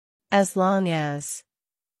As long as.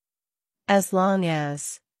 As long as.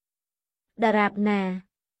 ដរាបណា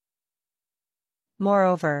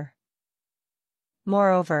Moreover.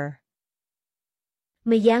 Moreover.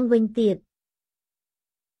 ម្យ៉ាងវិញទៀត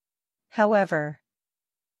However.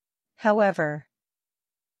 However.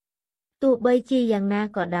 ទោះបីជាយ៉ាងណា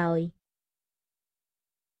ក៏ដោយ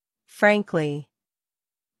Frankly.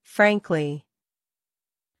 Frankly.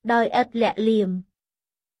 ដោយឥតលាក់លៀម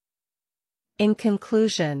In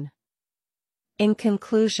conclusion. In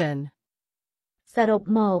conclusion. សរុប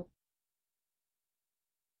មក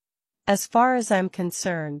As far as I'm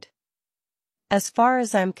concerned. As far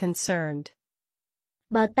as I'm concerned.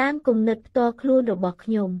 បើតាមគំនិតផ្ទាល់ខ្លួនរបស់ខ្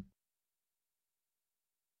ញុំ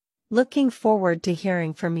Looking forward to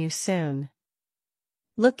hearing from you soon.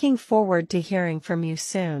 Looking forward to hearing from you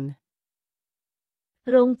soon.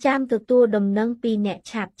 រងចាំទទួលដំណឹងពីអ្នក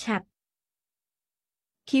ឆាប់ៗ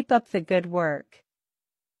Keep up the good work.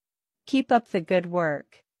 Keep up the good work.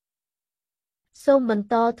 សូមបន្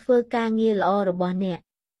តធ្វើការងារល្អរបស់អ្នក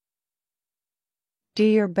Do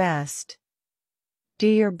your best. Do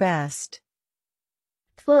your best.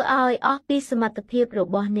 ធ្វើឲ្យអស់ពីសមត្ថភាពរ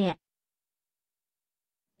បស់អ្នក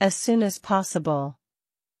As soon as possible.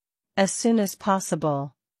 As soon as possible.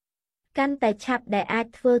 កាន់តែឆាប់ដែលអាច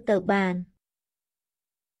ធ្វើទៅបាន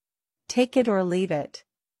Take it or leave it.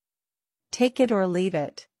 Take it or leave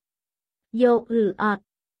it. យកឬអត់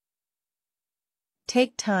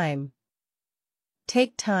Take time.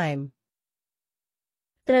 Take time.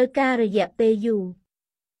 ត្រូវការរយៈពេលយូរ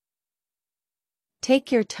Take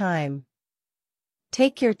your time.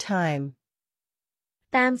 Take your time.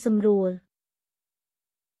 តាមសម្រួល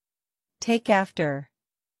Take after.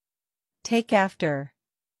 Take after.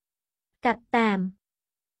 កាត់តាម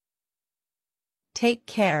Take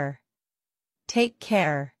care. Take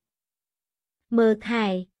care. មើលថែ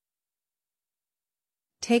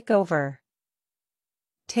Take over.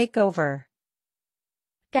 Take over.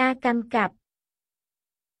 ការកាន់កាប់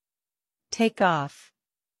Take off.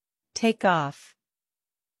 Take off.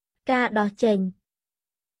 ការដោះចេញ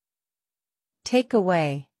Take away.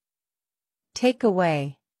 Take away.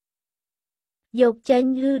 យកចេញ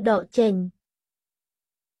ឬដកចេញ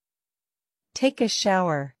Take a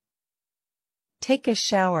shower. Take a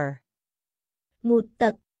shower. ងូតទឹ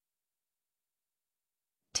ក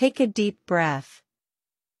Take a deep breath.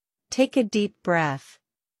 Take a deep breath.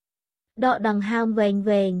 ដកដង្ហើមវែ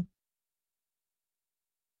ងៗ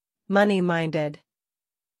Money-minded.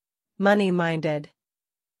 Money-minded.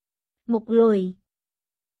 មុខលុយ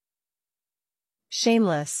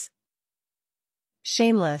Shameless.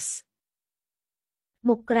 Shameless.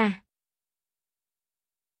 មុខក្រាស់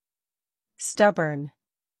Stubborn.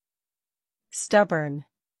 Stubborn.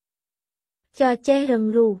 ចរចេះរឹង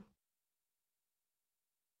រូស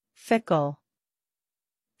Fickle.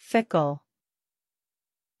 Fickle.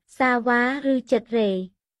 សាវ៉ាឬចិត្តរេ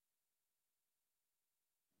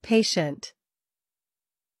Patient.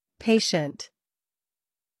 Patient.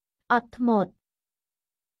 អត់ធ្មត់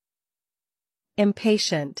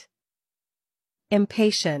Impatient.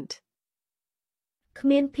 Impatient. គ្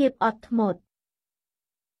មានភាពអត់ធ្មត់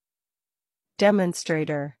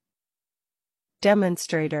Demonstrator.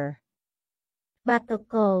 Demonstrator. បាតុ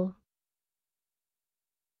ករ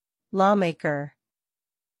Lawmaker.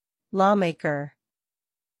 Lawmaker.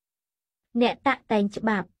 អ្នកតាក់តែងច្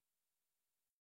បាប់